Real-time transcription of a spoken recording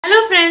Hello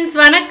friends,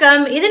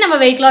 வணக்கம். இது நம்ம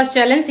weight loss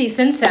challenge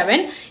season 7.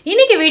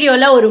 இன்னைக்கு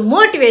வீடியோல ஒரு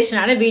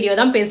மோட்டிவேஷனான வீடியோ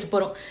தான் பேச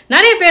போறோம்.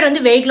 நிறைய பேர்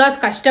வந்து weight loss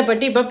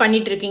கஷ்டப்பட்டு இப்ப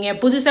பண்ணிட்டு இருக்கீங்க.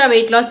 புதுசா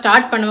weight loss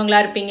ஸ்டார்ட் பண்ணவங்களா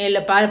இருப்பீங்க இல்ல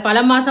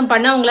பல மாசம்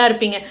பண்ணவங்களா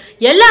இருப்பீங்க.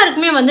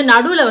 எல்லாருக்குமே வந்து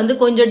நடுவுல வந்து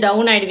கொஞ்சம்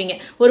டவுன் ஆயிடுவீங்க.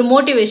 ஒரு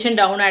மோட்டிவேஷன்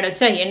டவுன்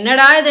ஆயிடுச்சா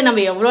என்னடா இது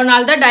நம்ம எவ்வளவு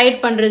நாள் தான்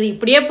டயட் பண்றது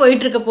இப்படியே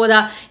போயிட்டு இருக்க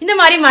போதா இந்த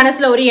மாதிரி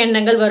மனசுல ஒரு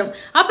எண்ணங்கள் வரும்.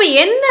 அப்ப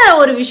என்ன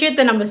ஒரு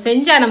விஷயத்தை நம்ம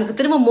செஞ்சா நமக்கு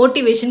திரும்ப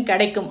மோட்டிவேஷன்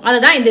கிடைக்கும்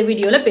அததான் இந்த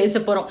வீடியோல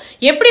பேச போறோம்.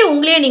 எப்படி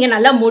உங்களையே நீங்க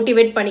நல்லா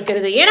மோட்டிவேட்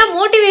பண்ணிக்கிறது. ஏன்னா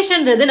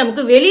மோட்டிவேஷன்ன்றது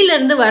நமக்கு வெளியில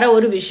இருந்து வர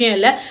ஒரு விஷயம்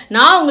இல்ல.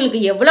 நான் உங்களுக்கு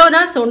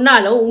எவ்வளவுதான்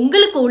சொன்னாலும்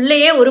உங்களுக்கு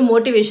உள்ளேயே ஒரு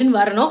மோட்டிவேஷன்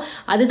வரணும்.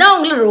 அதுதான்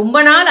உங்களுக்கு ரொம்ப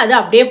நாள் அது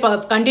அப்படியே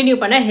கண்டினியூ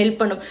பண்ண ஹெல்ப்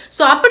பண்ணும்.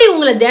 சோ அப்படி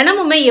உங்களை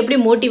தினமுமே எப்படி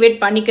மோட்டிவேட்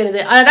பண்ணிக்கிறது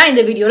அததான்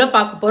இந்த வீடியோல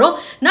பார்க்க போறோம்.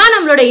 நான்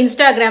நம்மளோட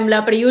இன்ஸ்டாகிராம்ல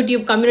அப்புறம்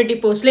யூடியூப் கம்யூனிட்டி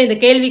போஸ்ட்ல இந்த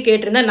கேள்வி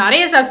கேட்டிருந்தேன்.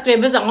 நிறைய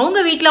சப்ஸ்கிரைபர்ஸ்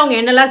அவங்க வீட்டுல அவங்க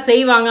என்னெல்லாம்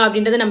செய்வாங்க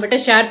அப்படின்றத நம்மகிட்ட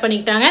ஷேர்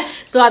பண்ணிக்கிட்டாங்க.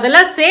 சோ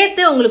அதெல்லாம்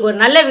சேர்த்து உங்களுக்கு ஒரு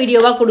நல்ல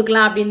வீடியோவா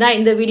கொடுக்கலாம் அப்படின்னு தான்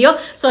இந்த வீடியோ.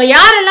 சோ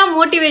யாரெல்லாம்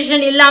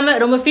மோட்டிவேஷன் இல்லாம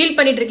ரொம்ப ஃபீல்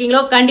பண்ணிட்டு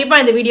இருக்கீங்களோ கண்டிப்பா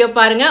இந்த வீடியோ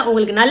பாருங்க.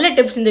 உங்களுக்கு நல்ல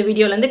டிப்ஸ் இந்த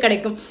வீடியோல இருந்து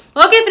கிடைக்கும்.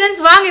 ஓகே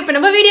ஃப்ரெண்ட்ஸ், வாங்க இப்போ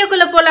நம்ம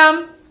வீடியோக்குள்ள போலாம்.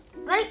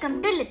 Welcome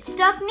to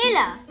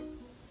letstalknila.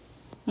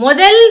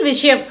 முதல்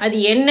விஷயம் அது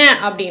என்ன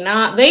அப்படின்னா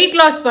வெயிட்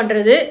லாஸ்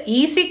பண்றது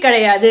ஈஸி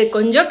கிடையாது,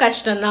 கொஞ்சம்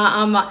கஷ்டம்தான்.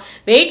 ஆமா,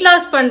 வெயிட்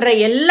லாஸ் பண்ற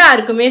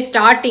எல்லாருக்குமே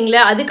ஸ்டார்டிங்ல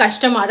அது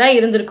கஷ்டமா தான்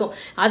இருந்திருக்கும்.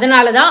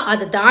 அதனாலதான்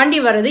அதை தாண்டி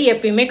வர்றது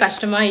எப்பயுமே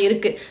கஷ்டமா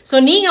இருக்கு. ஸோ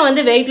நீங்க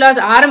வந்து வெயிட்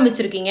லாஸ்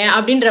ஆரம்பிச்சிருக்கீங்க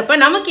அப்படின்றப்ப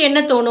நமக்கு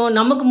என்ன தோணும்,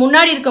 நமக்கு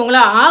முன்னாடி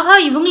இருக்கவங்களா ஆஹா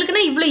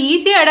இவங்களுக்குன்னா இவ்வளவு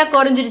ஈஸியா எடை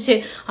குறைஞ்சிருச்சு,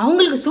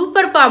 அவங்களுக்கு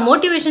சூப்பர்ப்பா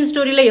மோட்டிவேஷன்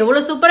ஸ்டோரியில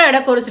எவ்வளவு சூப்பரா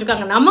எடை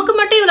குறைச்சிருக்காங்க, நமக்கு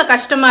மட்டும் இவ்வளவு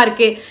கஷ்டமா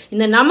இருக்கு.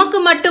 இந்த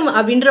நமக்கு மட்டும்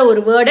அப்படின்ற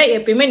ஒரு வேர்டை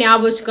எப்பயுமே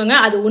ஞாபகம் வச்சுக்கோங்க.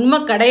 அது உண்மை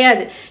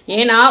கிடையாது.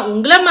 ஏன்னா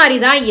உங்களை மாதிரி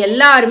தான்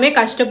எல்லாருமே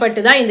கஷ்டப்பட்டு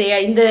தான்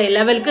இந்த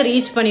லெவலுக்கு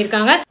ரீச்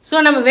பண்ணிருக்காங்க. சோ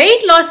நம்ம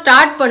வெயிட் லாஸ்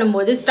ஸ்டார்ட்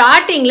பண்ணும்போது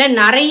ஸ்டார்டிங்ல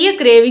நிறைய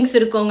கிரேவிங்ஸ்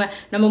இருக்குங்க.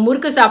 நம்ம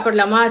முறுக்கு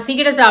சாப்பிடலாமா,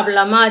 சீக்கிரம்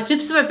சாப்பிடலாமா,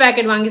 சிப்ஸ்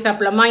பேக்கெட் வாங்கி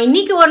சாப்பிடலாமா,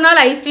 இன்னைக்கு ஒரு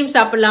நாள் ஐஸ்கிரீம்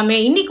சாப்பிடலாமே,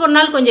 இன்னைக்கு ஒரு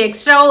நாள் கொஞ்சம்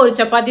எக்ஸ்ட்ராவா ஒரு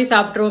சப்பாத்தி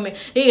சாப்பிட்டுருவோமே,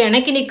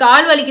 எனக்கு இன்னைக்கு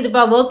கால்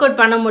வலிக்குதுப்பா ஒர்க் அவுட்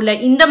பண்ண முடியல,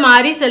 இந்த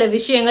மாதிரி சில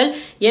விஷயங்கள்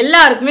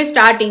எல்லாருக்குமே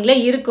ஸ்டார்டிங்ல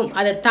இருக்கும்.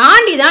 அதை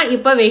தாண்டி தான்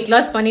இப்ப வெயிட்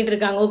லாஸ் பண்ணிட்டு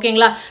இருக்காங்க.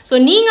 ஓகேங்களா? சோ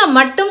நீங்க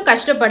மட்டும்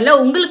கஷ்டப்படல,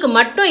 உங்களுக்கு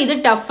மட்டும் இது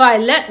டஃபா இல்ல.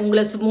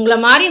 உங்களை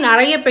மாதிரி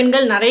நிறைய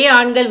பெண்கள் நிறைய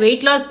ஆண்கள்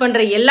வெயிட் லாஸ் பண்ற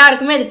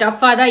எல்லாருக்குமே அது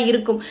டஃபா தான்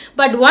இருக்கும்.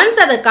 பட் ஒன்ஸ்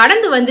அதை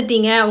கடந்து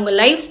வந்துட்டீங்க, உங்க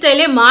லைஃப்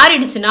ஸ்டைலே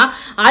மாறிடுச்சுன்னா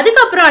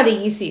அதுக்கப்புறம் அது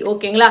ஈஸி.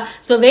 ஓகேங்களா?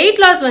 ஸோ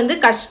வெயிட் லாஸ் வந்து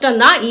கஷ்டம்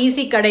தான்,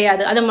 ஈஸி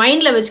கிடையாது. அதை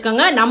மைண்ட்ல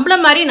வச்சுக்கோங்க. நம்மள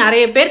மாதிரி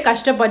நிறைய பேர்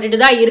கஷ்டப்பட்டுட்டு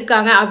தான்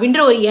இருக்காங்க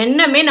அப்படின்ற ஒரு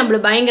எண்ணமே நம்மள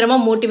பயங்கரமா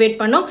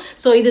மோட்டிவேட் பண்ணும்.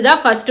 ஸோ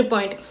இதுதான் ஃபர்ஸ்ட்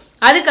பாயிண்ட்.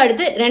 அதுக்கு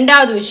அடுத்து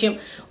ரெண்டாவது விஷயம்,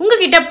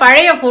 உங்ககிட்ட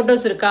பழைய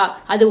போட்டோஸ் இருக்கா?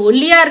 அது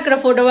ஒல்லியா இருக்கிற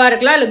போட்டோவா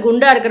இருக்கலாம், இல்ல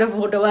குண்டா இருக்கிற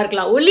போட்டோவா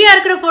இருக்கலாம். ஒல்லியா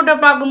இருக்கிற போட்டோ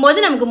பார்க்கும்போது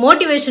நமக்கு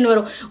மோட்டிவேஷன்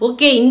வரும்,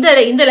 ஓகே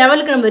இந்த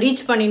லெவலுக்கு நம்ம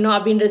ரீச் பண்ணிடணும்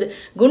அப்படின்றது.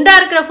 குண்டா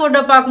இருக்கிற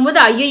போட்டோ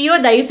பார்க்கும்போது ஐயோ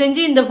தயவு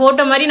செஞ்சு இந்த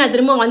போட்டோ மாதிரி நான்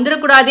திரும்ப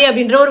வந்துடக்கூடாதே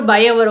அப்படின்ற ஒரு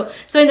பயம் வரும்.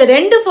 ஸோ இந்த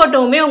ரெண்டு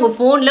போட்டோவுமே உங்க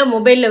போன்ல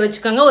மொபைல்ல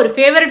வச்சுக்கோங்க. ஒரு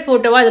ஃபேவரட்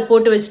போட்டோவா அதை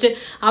போட்டு வச்சுட்டு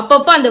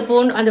அப்பப்போ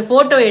அந்த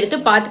போட்டோ எடுத்து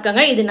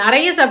பார்த்துக்கோங்க. இது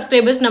நிறைய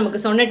சப்ஸ்கிரைபர்ஸ்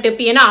நமக்கு சொன்ன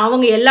டிப். ஏன்னா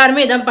அவங்க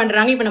எல்லாருமே இதான்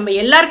பண்றாங்க. இப்போ நம்ம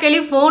எல்லார்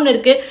கையிலயும் போன்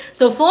இருக்கு.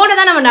 ஸோ போனை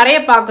தான் நம்ம நிறைய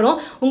பார்க்குறோம்.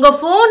 உங்க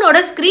போனோட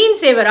ஸ்கிரீன்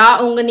சேவரா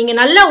நீங்க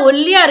நல்லா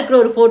ஒல்லியா இருக்கிற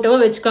ஒரு போட்டோவை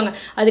வச்சுக்கோங்க.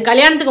 அது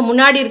கல்யாணத்துக்கு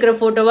முன்னாடி இருக்கிற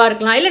போட்டோவா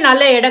இருக்கலாம், இல்ல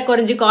நல்ல எடை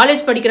குறைஞ்சு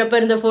காலேஜ் படிக்கிறப்ப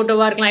இருந்த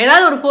போட்டோவா இருக்கலாம்.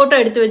 ஏதாவது ஒரு போட்டோ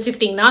எடுத்து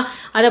வச்சுக்கிட்டீங்கன்னா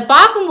அதை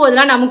பார்க்கும்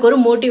போதெல்லாம் நமக்கு ஒரு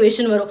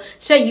மோட்டிவேஷன் வரும்.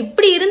 சரி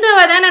இப்படி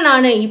இருந்தவ தானே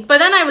நானு,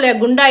 இப்பதான் நான்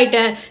இவ்வளவு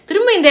குண்டாயிட்டேன்,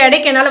 திரும்ப இந்த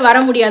எடைக்கு என்னால வர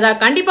முடியாதா,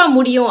 கண்டிப்பா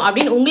முடியும்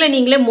அப்படின்னு உங்களை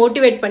நீங்களே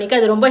மோட்டிவேட்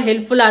பண்ணிக்க அது ரொம்ப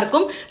ஹெல்ப்ஃபுல்லா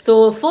இருக்கும். ஸோ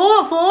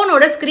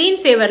போனோட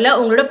ஸ்கிரீன் சேவர்ல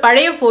உங்களோட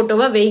பழைய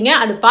போட்டோவை வைங்க.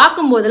 அது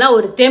பார்க்கும் போதெல்லாம்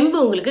ஒரு தெம்பு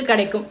உங்களுக்கு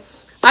கிடைக்கும்.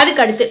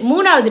 அதுக்கு அடுத்து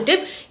மூணாவது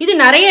டிப், இது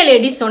நிறைய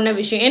லேடிஸ் சொன்ன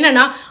விஷயம்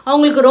என்னன்னா,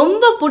 அவங்களுக்கு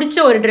ரொம்ப பிடிச்ச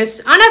ஒரு ட்ரெஸ்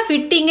ஆனா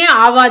ஃபிட்டிங்கே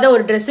ஆகாத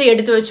ஒரு ட்ரெஸ்ஸை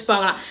எடுத்து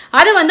வச்சுப்பாங்களாம்.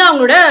 அதை வந்து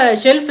அவங்களோட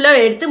ஷெல்ஃப்ல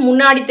எடுத்து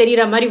முன்னாடி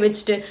தெரியற மாதிரி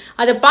வச்சுட்டு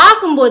அதை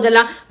பார்க்கும்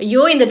போதெல்லாம்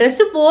ஐயோ இந்த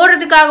ட்ரெஸ்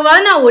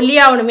போடுறதுக்காகவாது நான்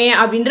ஒல்லியாகணுமே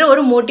அப்படின்ற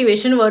ஒரு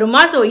மோட்டிவேஷன்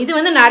வருமா. ஸோ இது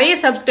வந்து நிறைய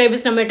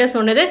சப்ஸ்கிரைபர்ஸ் நம்ம கிட்ட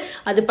சொன்னது.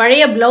 அது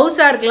பழைய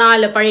பிளவுஸா இருக்கலாம்,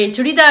 இல்ல பழைய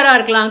சுடிதாரா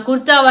இருக்கலாம்,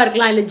 குர்தாவா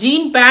இருக்கலாம், இல்ல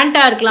ஜீன்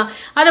பேண்டா இருக்கலாம்.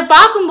 அதை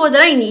பார்க்கும்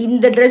போதெல்லாம்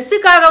இந்த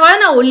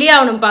ட்ரெஸ்ஸுக்காகவாது நான்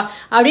ஒல்லியாகணும்ப்பா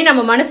அப்படின்னு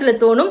நம்ம மனசுல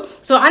தோணும்.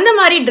 ஸோ அந்த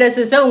மாதிரி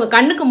ட்ரெஸ்ஸஸை உங்க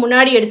கண்ணுக்கு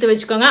முன்னாடி எடுத்து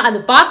வச்சுக்கோங்க. அது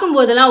பார்க்கும்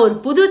போதெல்லாம் ஒரு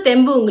புது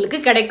தெம்பு உங்களுக்கு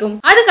கிடைக்கும்.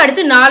 அதுக்கு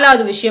அடுத்து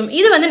நாலாவது விஷயம்,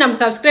 இது வந்து நம்ம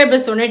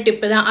சப்ஸ்கிரைபர்ஸ் சொன்ன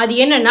டிப் தான். அது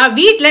என்னன்னா,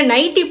 வீட்டுல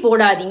நைட்டி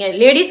போடாதீங்க.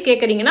 லேடிஸ்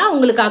கேட்கறீங்கன்னா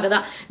உங்களுக்காக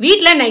தான்.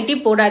 வீட்டுல நைட்டி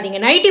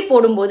போடாதீங்க. நைட்டி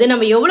போடும்போது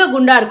நம்ம எவ்வளவு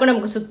குண்டா இருக்கும்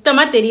நமக்கு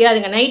சுத்தமா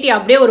தெரியாதுங்க. நைட்டி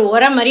அப்படியே ஒரு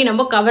உர மாதிரி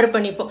நம்ம கவர்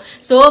பண்ணிப்போம்.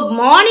 ஸோ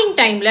மார்னிங்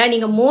டைம்ல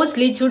நீங்க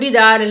மோஸ்ட்லி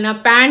சுடிதார் இல்லைன்னா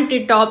பேண்ட்,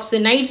 டாப்ஸ்,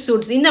 நைட்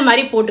சூட்ஸ் இந்த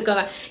மாதிரி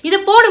போட்டுக்கோங்க. இதை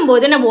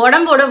போடும்போது நம்ம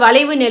உடம்போட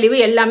வளைவு நெளிவு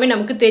எல்லாமே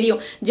நமக்கு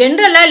தெரியும்.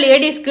 ஜென்ரலா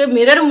லேடிஸ்க்கு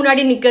மிரர்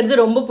முன்னாடி நிக்கிறது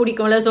ரொம்ப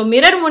பிடிக்கும்ல. ஸோ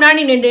மிரர்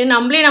முன்னாடி நின்று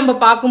நம்ம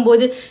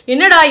பார்க்கும்போது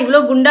என்னடா இவ்வளோ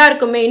குண்டா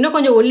இருக்குமே, இன்னும்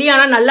கொஞ்சம்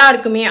ஒல்லியானா நல்லா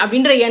இருக்குமே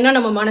அப்படின்ற எண்ணம்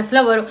நம்ம மனசுல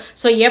வரும்.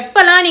 ஸோ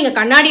எப்பெல்லாம் நீங்க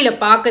கண்ணாடியில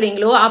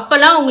பாக்குறீங்களோ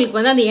அப்பெல்லாம் உங்களுக்கு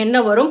வந்து அந்த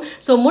எண்ணம் வரும்.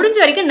 ஸோ முடிஞ்ச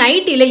வரைக்கும்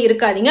நைட்டில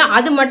இருக்காதீங்க.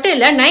 அது மட்டும்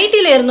இல்ல,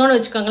 நைட்டில இருந்தோம்னு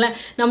வச்சுக்கோங்களேன்,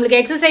 நம்மளுக்கு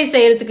எக்ஸசைஸ்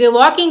செய்யறதுக்கு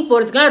வாக்கிங்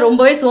போறதுக்குலாம்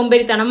ரொம்பவே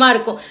சோம்பேறித்தனமா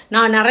இருக்கும்.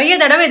 நான் நிறைய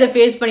தடவை இதை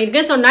ஃபேஸ்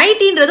பண்ணியிருக்கேன். ஸோ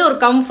நைட்டின்றது ஒரு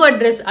கம்ஃபர்ட்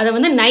ட்ரெஸ். அதை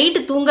வந்து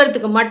நைட்டு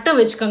தூங்குறதுக்கு மட்டும்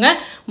வச்சுக்கோங்க.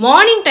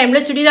 மார்னிங்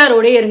டைம்ல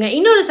சுடிதாரோட இருங்க.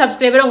 இன்னொரு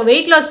சப்ஸ்கிரைபர் உங்க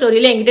வெயிட் லாஸ்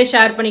ஸ்டோரியில் என்கிட்ட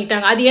ஷேர்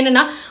பண்ணிக்கிட்டாங்க. அது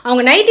என்னன்னா,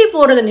 அவங்க நைட்டி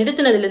போடுறதை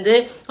நிறுத்தினதுலேருந்து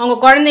அவங்க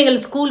குழந்தைகள்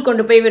ஸ்கூல்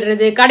கொண்டு போய்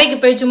விடுறது, கடைக்கு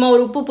போய் சும்மா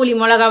ஒரு உப்பு புளி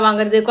மிளகா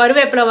வாங்குறது,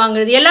 கருவேப்பிலை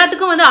வாங்குறது,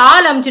 எல்லாத்துக்கும் வந்து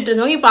ஆள் அமைச்சிட்டு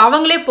இருந்தவங்க இப்போ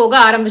அவங்களே போக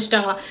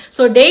ஆரம்பிச்சிட்டாங்களாம்.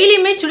 ஸோ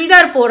டெய்லியுமே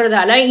சுடிதார்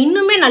போடுறதால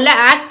இன்னுமே நல்ல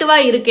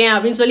ஆக்டிவாக இருக்கேன்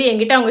அப்படின்னு சொல்லி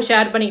என்கிட்ட அவங்க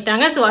ஷேர்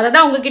பண்ணிக்கிட்டாங்க. ஸோ அதை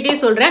தான் உங்ககிட்டயே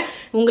சொல்கிறேன்.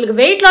 உங்களுக்கு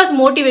வெயிட் லாஸ்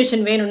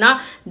மோட்டிவேஷன் வேணும்னா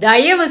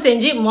தயவு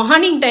செஞ்சு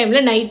மார்னிங்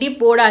டைமில் நைட்டி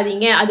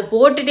போடாதீங்க. அது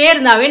போட்டுட்டே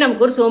இருந்தாவே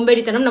நமக்கு ஒரு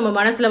சோம்பேறித்தனம் நம்ம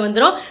மனசில்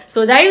வந்துடும். ஸோ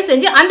தயவு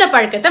செஞ்சு அந்த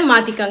பழக்கத்தை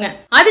மாற்றிக்கோங்க.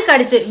 அதுக்கு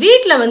அடுத்து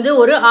வீட்டில் வந்து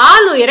ஒரு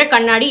ஆள் உயர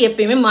கண்ணாடி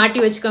எப்பயுமே மாட்டி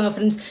வச்சுக்கோங்க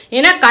ஃப்ரெண்ட்ஸ்.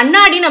 ஏன்னா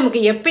கண்ணாடி நமக்கு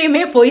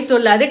எப்பயுமே பொய்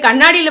சொல்லாது.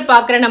 கண்ணாடியில்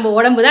பார்க்குற நம்ம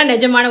உடம்பு தான்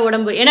நிஜமான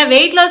உடம்பு. ஏன்னா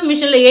வெயிட் லாஸ்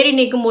மிஷினில் ஏறி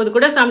நிற்கும் போது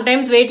கூட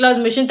சம்டைம்ஸ் வெயிட்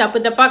லாஸ் மிஷின்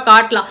தப்பாக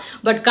காட்டலாம்.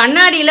 பட்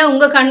கண்ணாடியில்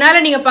உங்கள்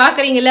கண்ணால் நீங்கள்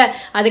பார்க்குறீங்களே,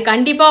 அது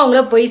கண்டிப்பாக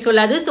உங்களை பொய்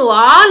சொல்லாது. ஸோ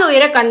ஆள்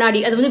உயர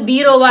கண்ணாடி, அது வந்து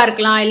பீரோவாக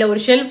இருக்கலாம், இல்லை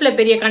ஒரு ஷெல்ஃபில்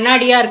பெரிய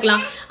கண்ணாடியாக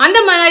இருக்கலாம். அந்த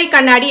மாதிரி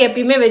கண்ணாடி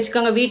எப்பயுமே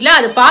வச்சுக்கோங்க வீட்டில்.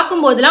 அது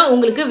பார்க்கும்போதெல்லாம்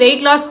உங்களுக்கு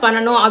வெயிட் லாஸ்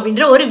பண்ணணும்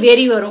அப்படின்ற ஒரு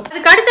வெறி வரும்.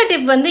 அதுக்கு அடுத்த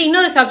டிப் வந்து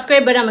இன்னொரு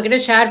சப்ஸ்கிரைபர் நம்ம கிட்ட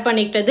ஷேர்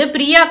பண்ணிக்கிட்டது,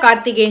 பிரியா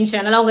கார்த்திகேயன்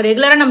சேனல். அவங்க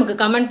ரெகுலராக நமக்கு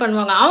கமெண்ட்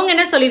பண்ணுவாங்க. அவங்க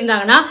என்ன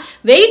சொல்லியிருந்தாங்கன்னா,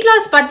 வெயிட்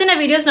லாஸ் பற்றின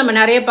வீடியோஸ் நம்ம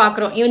நிறைய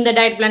பார்க்குறோம். இந்த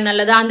டயட் பிளான்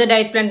நல்லதா, அந்த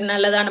டயட் பிளான்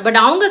நல்லதான்னு. பட்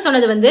அவங்க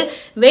சொன்னது வந்து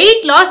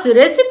வெயிட் லாஸ்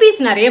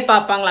ரெசிபிஸ் நிறைய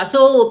பார்ப்பாங்களா.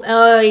 ஸோ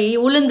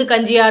உளுந்து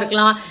கஞ்சியாக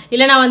இருக்கலாம்,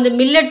 இல்லைனா வந்து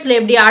மில்லட்ஸில்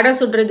எப்படி அடை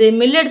சுடுறது,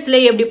 மில்லட்ஸில்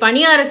எப்படி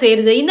பணியாரம்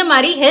செய்கிறது, இந்த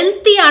மாதிரி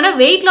ஹெல்த்தியான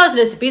வெயிட் லாஸ்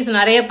ரெசிபிஸ்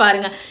நிறைய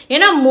பாருங்கள்.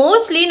 ஏன்னா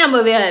மோஸ்ட்லி நம்ம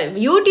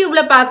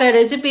யூடியூப்ல பார்க்குற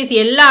ரெசிபிஸ்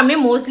எல்லாமே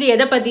மோஸ்ட்லி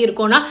எதை பற்றி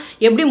இருக்கும்னா,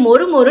 எப்படி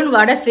மொறுன்னு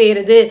வடை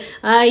செய்கிறது,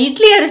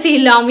 இட்லி அரிசி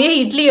இல்லாமையே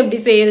இட்லி எப்படி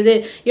செய்கிறது,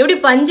 எப்படி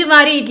பஞ்சு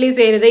மாதிரி இட்லி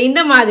செய்கிறது,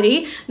 இந்த மாதிரி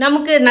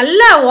நமக்கு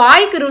நல்ல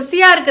வாய்க்கு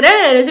ருசியாக இருக்கிற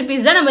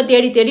ரெசிபிஸ் தான் நம்ம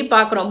தேடி தேடி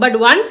பார்க்குறோம். பட்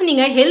ஒன்ஸ்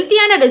நீங்கள்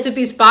ஹெல்த்தியான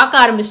ரெசிபிஸ்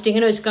பார்க்க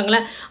ஆரம்பிச்சிட்டிங்கன்னு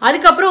வச்சுக்கோங்களேன்,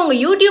 அதுக்கப்புறம்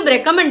உங்கள் யூடியூப்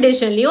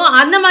ரெக்கமெண்டேஷன்லையும்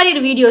அந்த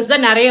மாதிரி வீடியோஸ்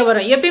தான் நிறைய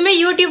வரும். எப்பயுமே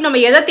யூடியூப்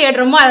நம்ம எதை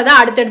தேடுறோமோ அதை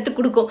தான் அடுத்தடுத்து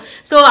கொடுக்கும்.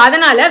 ஸோ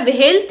அதனால்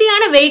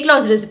ஹெல்த்தியான வெயிட்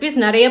லாஸ் ரெசிபிஸ்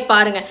நிறைய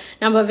பாருங்கள்.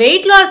 நம்ம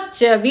வெயிட் லாஸ்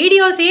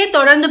வீடியோஸையே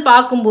தொடர்ந்து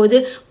பார்க்கும்போது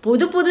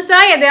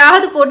புதுசாக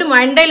எதையாவது போட்டு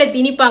மண்டையில்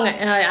திணிப்பாங்க.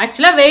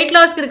 ஆக்சுவலாக வெயிட்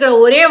லாஸ்க்கு இருக்கிற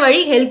ஒரே வழி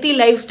ஹெல்த்தி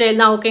லைஃப் ஸ்டைல்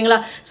தான். ஓகேங்களா?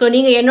 ஸோ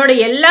நீங்கள் என்னோட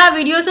எல்லா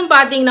வீடியோஸும்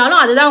பார்த்தீங்கனாலும்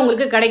அதுதான்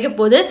உங்களுக்கு கிடைக்க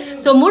போகுது.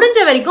 ஸோ முடிஞ்ச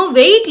வரைக்கும்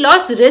வெயிட்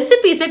லாஸ்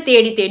ரெசிபிஸை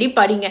தேடி தேடி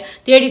படிங்க,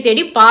 தேடி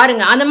தேடி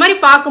பாருங்க. அந்த மாதிரி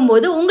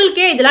பார்க்கும்போது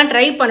உங்களுக்கே இதெல்லாம்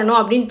ட்ரை பண்ணணும்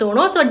அப்படின்னு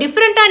தோணும். ஸோ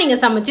டிஃப்ரெண்ட்டாக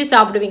நீங்கள் சமைச்சு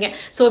சாப்பிடுவீங்க.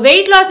 ஸோ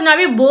வெயிட்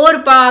லாஸ்னாவே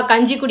போர்ப்பா,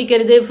 கஞ்சி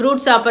குடிக்கிறது,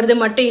 ஃப்ரூட் சாப்பிட்றது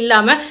மட்டும்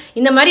இல்லாமல்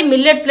இந்த மாதிரி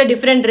மில்லட்ஸில்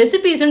டிஃப்ரெண்ட்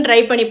ரெசிபிஸும் ட்ரை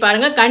பண்ணி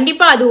பாருங்க.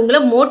 கண்டிப்பாக அது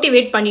உங்களை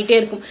மோட்டிவேட் பண்ணிட்டே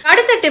இருக்கும்.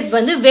 அடுத்த டிப்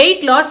வந்து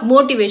weight loss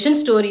motivation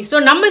story. So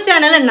நம்ம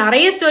சேனலில்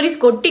நிறைய ஸ்டோரிஸ்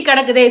கொட்டி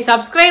கிடக்குதே.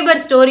 சப்ஸ்கிரைபர்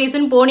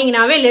ஸ்டோரிஸ்ன்னு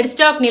போனீங்கன்னாவே லெட்ஸ்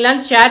டாக்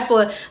நிலான்னு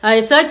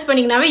சர்ச்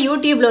பண்ணிங்கனாவே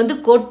யூடியூப்ல வந்து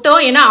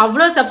கொட்டும். ஏன்னா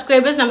அவ்வளோ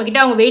சப்ஸ்கிரைபர்ஸ் நம்ம கிட்ட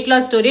அவங்க வெயிட்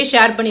லாஸ் ஸ்டோரியை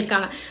ஷேர்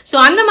பண்ணியிருக்காங்க. ஸோ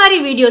அந்த மாதிரி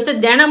வீடியோஸை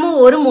தினமும்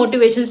ஒரு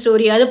மோட்டிவேஷன்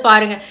ஸ்டோரியாவது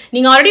பாருங்க.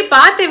 நீங்கள் ஆல்ரெடி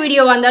பார்த்த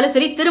வீடியோ வந்தாலும்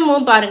சரி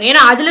திரும்பவும் பாருங்க.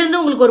 ஏன்னா அதுலேருந்து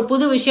உங்களுக்கு ஒரு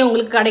புது விஷயம்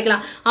உங்களுக்கு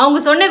கிடைக்கலாம்.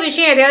 அவங்க சொன்ன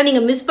விஷயம் எதையாவது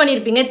நீங்கள் மிஸ்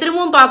பண்ணியிருப்பீங்க,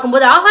 திரும்பவும்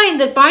பார்க்கும்போது ஆஹா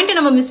இந்த பாயிண்ட்டை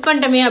நம்ம மிஸ்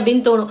பண்ணிட்டோமே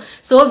அப்படின்னு தோணும்.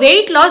 So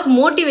weight loss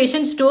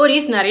motivation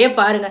stories நிறைய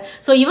பாருங்க.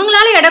 ஸோ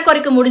இவங்களால எடை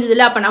குறைக்க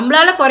முடிஞ்சதில்ல, அப்போ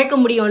நம்மளால குறைக்க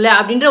முடியும்ல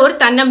அப்படின்ற ஒரு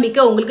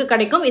தன்னம்பிக்கை உங்களுக்கு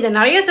கிடைக்கும். இதை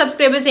நிறைய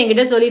சப்ஸ்கிரைபர்ஸ்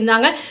என்கிட்ட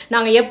சொல்லியிருந்தாங்க.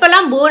 நாங்கள்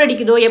எப்பெல்லாம் போர்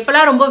அடிக்குதோ,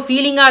 எப்பெல்லாம் ரொம்ப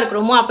ஃபீலிங்காக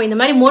இருக்கிறோமோ, அப்போ இந்த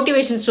மாதிரி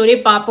மோட்டிவேஷன் ஸ்டோரியை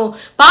பார்ப்போம்.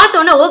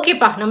 பார்த்தோன்னா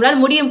ஓகேப்பா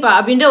நம்மளால முடியும்ப்பா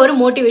அப்படின்ற ஒரு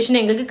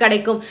மோட்டிவேஷன் எங்களுக்கு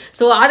கிடைக்கும்.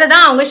 ஸோ அதை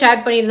தான் அவங்க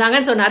ஷேர் பண்ணியிருந்தாங்க.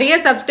 ஸோ நிறைய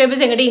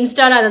சப்ஸ்கிரைபர்ஸ் எங்கிட்ட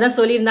இன்ஸ்டால அதை தான்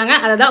சொல்லியிருந்தாங்க.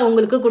 அதை தான்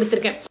உங்களுக்கு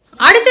கொடுத்துருக்கேன்.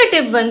 அடுத்த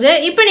டிப் வந்து,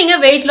 இப்போ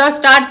நீங்கள் வெயிட் லாஸ்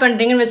ஸ்டார்ட்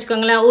பண்ணுறீங்கன்னு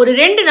வச்சுக்கோங்களேன். ஒரு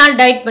 2 நாள்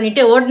டயட்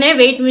பண்ணிவிட்டு உடனே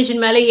வெயிட்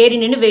மிஷின் மேலே ஏறி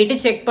நின்று வெயிட்டு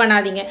செக்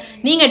பண்ணாதீங்க.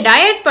 நீங்கள்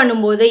டயட்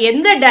பண்ணும்போது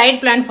எந்த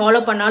டயட் பிளான்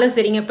ஃபாலோ பண்ணாலும்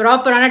சரிங்க,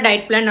 ப்ராப்பரான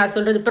டயட் பிளான் நான்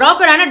சொல்கிறது,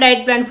 ப்ராப்பரான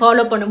டயட் பிளான்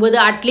ஃபாலோ பண்ணும்போது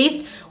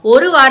அட்லீஸ்ட்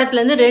ஒரு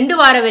வாரத்துலேருந்து 2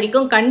 வாரம்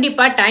வரைக்கும்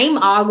கண்டிப்பாக டைம்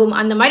ஆகும்.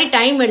 அந்த மாதிரி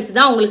டைம் எடுத்து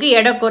தான் உங்களுக்கு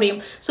எடை குறையும்.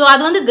 ஸோ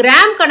அது வந்து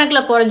கிராம்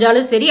கணக்கில்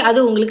குறைஞ்சாலும் சரி, அது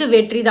உங்களுக்கு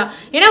வெற்றி தான்.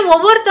 ஏன்னா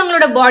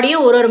ஒவ்வொருத்தவங்களோட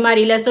பாடியும் ஒரு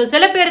மாதிரி இல்லை. ஸோ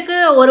சில பேருக்கு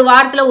ஒரு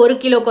வாரத்தில் 1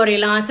 கிலோ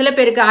குறையலாம், சில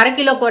பேருக்கு 1/2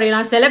 கிலோ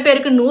குறையலாம், சில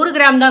பேருக்கு 100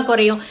 கிராம் தான்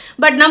குறையும்.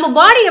 பட் நம்ம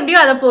பாடி எப்படியோ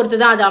அதை பொறுத்து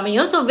தான் அது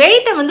அமையும். ஸோ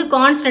வெயிட்டை வந்து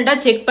கான்ஸ்டண்ட்டாக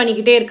செக்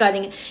பண்ணிக்கிட்டே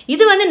இருக்காதிங்க.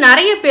 இது வந்து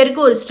நிறைய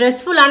பேருக்கு ஒரு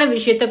ஸ்ட்ரெஸ்ஃபுல்லான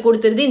விஷயத்தை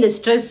கொடுத்துருது. இந்த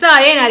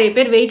ஸ்ட்ரெஸ்ஸாலே நிறைய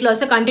பேர் வெயிட்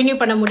லாஸை கண்டினியூ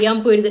பண்ண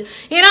முடியாமல் போயிடுது.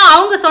 ஏன்னா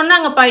அவங்க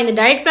சொன்னாங்கப்பா இந்த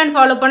டயட் பிளான்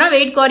ஃபாலோ பண்ணால்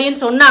வெயிட் குறையுன்னு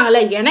சொன்னாங்கல்ல,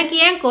 எனக்கு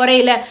ஏன்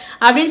குறையல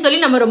அப்படின்னு சொல்லி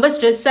நம்ம ரொம்ப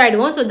ஸ்ட்ரெஸ்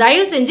ஆகிடுவோம். ஸோ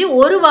தயவு செஞ்சு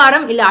ஒரு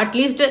வாரம் இல்லை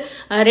அட்லீஸ்ட்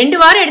 2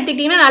 வாரம்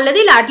எடுத்துக்கிட்டிங்கன்னா நல்லது.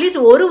 இல்லை அட்லீஸ்ட்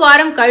ஒரு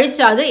வாரம்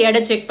கழிச்சாது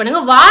எடை செக்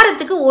பண்ணுங்கள்.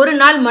 வாரத்துக்கு ஒரு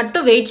நாள்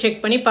மட்டும் வெயிட்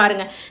செக் பண்ணி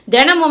பாருங்கள்.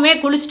 தினமுமே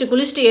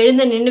குளிச்சுட்டு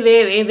எழுந்து நின்று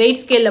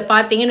வெயிட் ஸ்கேலில்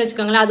பார்த்தீங்கன்னு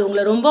வச்சுக்கோங்களேன், அது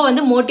உங்களை ரொம்ப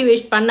வந்து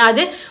மோட்டிவேட்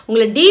பண்ணாது,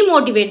 உங்களை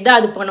டீமோட்டிவேட் தான்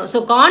அது பண்ணும்.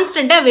 ஸோ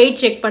கான்ஸ்டண்ட்டாக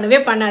வெயிட் செக்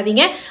பண்ணவே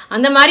பண்ணாதீங்க.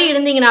 அந்த மாதிரி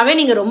இருந்தீங்கன்னாவே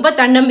நீங்கள் ரொம்ப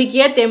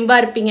தன்னம்பிக்கையாக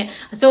தெம்பாக இருப்பீங்க.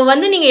 ஸோ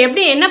வந்து நீங்கள்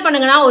எப்படி என்ன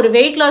பண்ணுங்கன்னா, ஒரு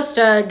வெயிட் லாஸ்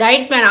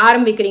டயட் பிளான்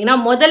ஆரம்பிக்கிறீங்கன்னா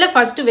முதல்ல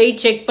ஃபர்ஸ்ட்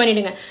வெயிட் செக்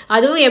பண்ணிடுங்க.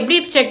 அதுவும் எப்படி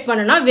செக்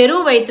பண்ணணும்னா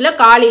வெறும் வயிற்றுல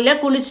காலையில்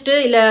குளிச்சுட்டு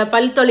இல்லை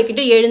பல்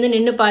தொலைக்கிட்டு எழுந்து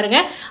நின்று பாருங்க.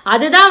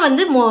 அதுதான்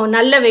வந்து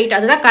நல்ல வெயிட்,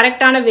 அதுதான்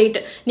கரெக்டான வெயிட்.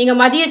 நீங்கள்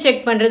மதியம்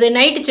செக் பண்ணுறது,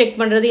 நைட்டு செக்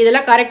பண்ணுறது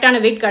இதெல்லாம் கரெக்டான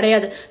வெயிட்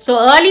கிடையாது. ஸோ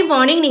ஏர்லி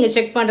மார்னிங் நீங்கள்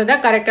செக் பண்ணுறதா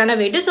கரெக்டான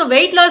wait. So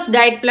weight loss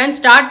diet plan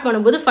start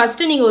பண்ணும்போது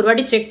ஃபர்ஸ்ட் நீங்கள் ஒரு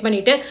வாட்டி செக்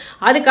பண்ணிட்டு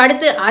அதுக்கு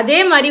அடுத்து அதே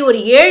மாதிரி ஒரு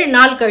 7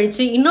 நாள்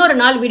கழிச்சு இன்னொரு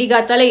நாள்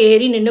விடிகாத்தால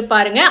ஏறி நின்று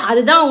பாருங்க.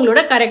 அதுதான்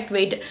உங்களோட கரெக்ட்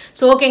வெயிட்.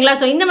 ஸோ ஓகேங்களா?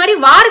 ஸோ இந்த மாதிரி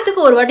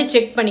வாரத்துக்கு ஒரு வாட்டி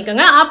செக்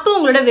பண்ணிக்கோங்க. அப்போ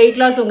உங்களோட வெயிட்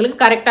லாஸ் உங்களுக்கு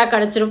கரெக்டாக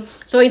கிடைச்சிரும்.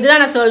 ஸோ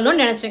இதுதான் நான்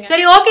சொல்லணும்னு நினைச்சேன்.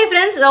 சரி, ஓகே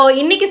ஃப்ரெண்ட்ஸ்,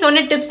 இன்னைக்கு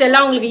சொன்ன டிப்ஸ்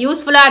எல்லாம் உங்களுக்கு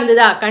யூஸ்ஃபுல்லாக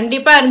இருந்ததா?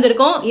 கண்டிப்பாக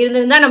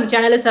இருந்திருந்தா நம்ம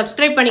சேனலை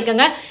சப்ஸ்கிரைப்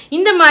பண்ணிக்கோங்க.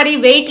 இந்த மாதிரி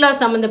வெயிட்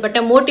லாஸ் சம்மந்தப்பட்ட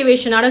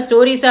மோட்டிவேஷனான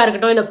ஸ்டோரிஸாக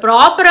இருக்கட்டும், இல்லை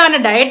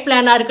ப்ராப்பரான டயட்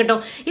பிளானாக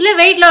இருக்கட்டும், இல்லை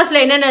வெயிட்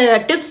லாஸில் என்னென்ன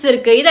டிப்ஸ்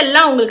இருக்குது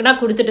இதெல்லாம் உங்களுக்கு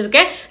நான் கொடுத்துட்டு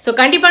இருக்கேன். ஸோ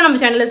கண்டிப்பாக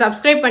நம்ம சேனலை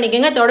சப்ஸ்கிரைப்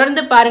பண்ணிக்கோங்க.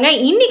 தொடர்ந்து பாருங்கள்.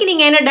 இன்னைக்கு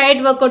நீங்கள் என்ன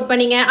டயட் ஒர்க் அவுட்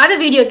பண்ணீங்க அதை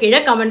வீடியோ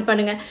கீழே கமெண்ட்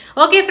பண்ணுங்கள்.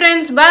 ஓகே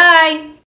ஃப்ரெண்ட்ஸ், பாய்.